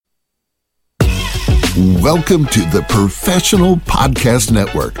Welcome to the Professional Podcast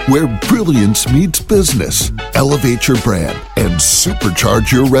Network, where brilliance meets business. Elevate your brand and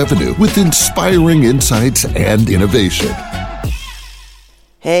supercharge your revenue with inspiring insights and innovation.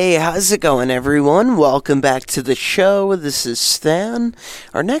 Hey, how's it going, everyone? Welcome back to the show. This is Stan.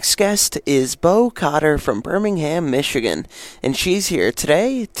 Our next guest is Bo Cotter from Birmingham, Michigan, and she's here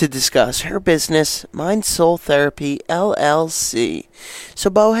today to discuss her business, Mind Soul Therapy, LLC. So,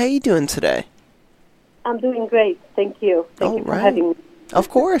 Bo, how you doing today? I'm doing great. Thank you. Thank you for having me. Of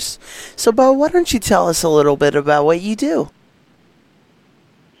course. So, Bo, why don't you tell us a little bit about what you do?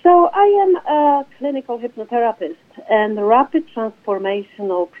 So I am a clinical hypnotherapist and a rapid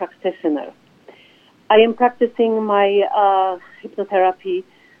transformational practitioner. I am practicing my hypnotherapy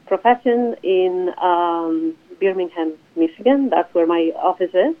profession in Birmingham, Michigan. That's where my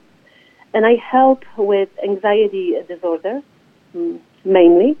office is. And I help with anxiety disorders,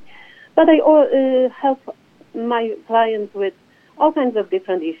 mainly. But I help my clients with all kinds of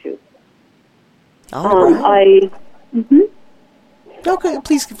different issues. All right. Okay,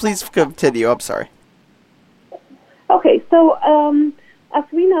 please continue. I'm sorry. Okay, so as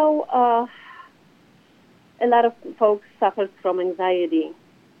we know, a lot of folks suffer from anxiety.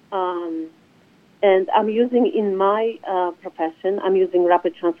 And I'm using in my profession, I'm using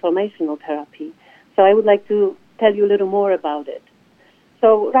rapid transformational therapy. So I would like to tell you a little more about it.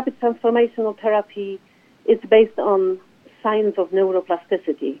 So rapid transformational therapy is based on science of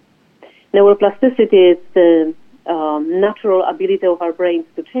neuroplasticity. Neuroplasticity is the natural ability of our brains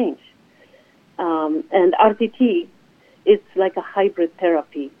to change. And RTT is like a hybrid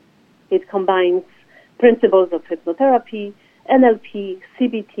therapy. It combines principles of hypnotherapy, NLP,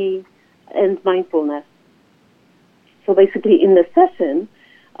 CBT, and mindfulness. So basically in the session,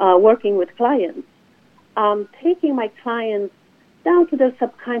 working with clients, I'm taking my clients down to their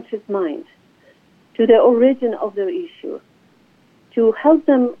subconscious mind, to the origin of their issue, to help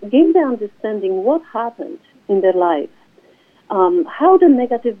them gain the understanding what happened in their life, how the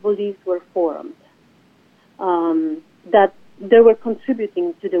negative beliefs were formed, that they were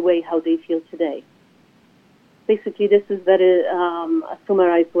contributing to the way how they feel today. Basically, this is very a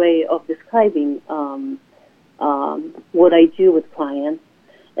summarized way of describing what I do with clients.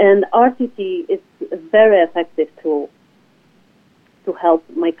 And RTT is a very effective tool to help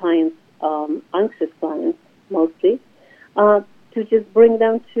my clients, anxious clients mostly, to just bring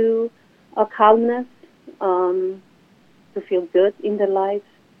them to a calmness, to feel good in their life,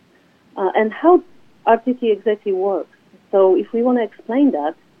 and how RTT exactly works. So if we want to explain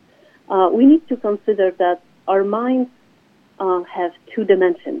that, we need to consider that our minds have two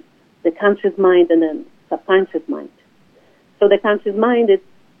dimensions, the conscious mind and the subconscious mind. So the conscious mind, it's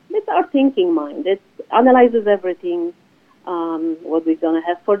our thinking mind. It analyzes everything, what we're going to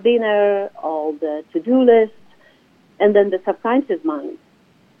have for dinner, all the to-do lists, and then the subconscious mind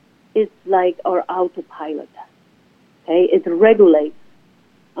is like our autopilot. Okay, it regulates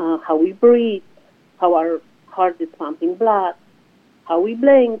how we breathe, how our heart is pumping blood, how we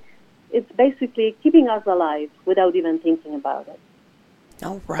blink. It's basically keeping us alive without even thinking about it.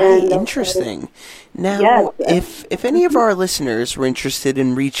 All right, interesting. Now, yes, if any of our listeners were interested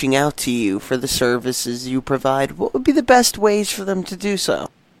in reaching out to you for the services you provide, what would be the best ways for them to do so?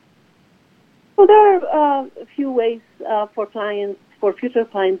 Well, there are a few ways for clients, for future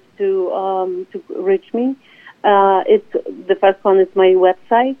clients to reach me. The first one is my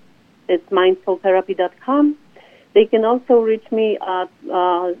website. It's mindsoultherapy.com. They can also reach me at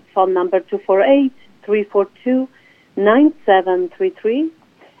phone number 248-342-9733.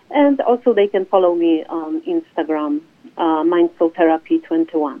 And also they can follow me on Instagram,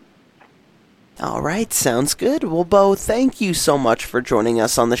 mindsoultherapy21. All right, sounds good. Well, Bo, thank you so much for joining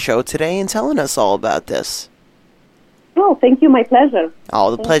us on the show today and telling us all about this. Oh, thank you. My pleasure.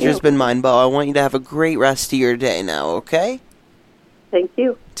 Oh, the pleasure's been mine, Bo. I want you to have a great rest of your day now, okay? Thank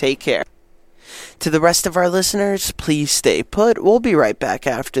you. Take care. To the rest of our listeners, please stay put. We'll be right back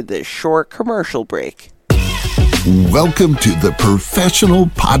after this short commercial break. Welcome to the Professional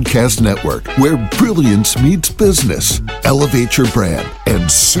Podcast Network, where brilliance meets business. Elevate your brand and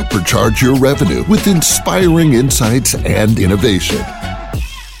supercharge your revenue with inspiring insights and innovation.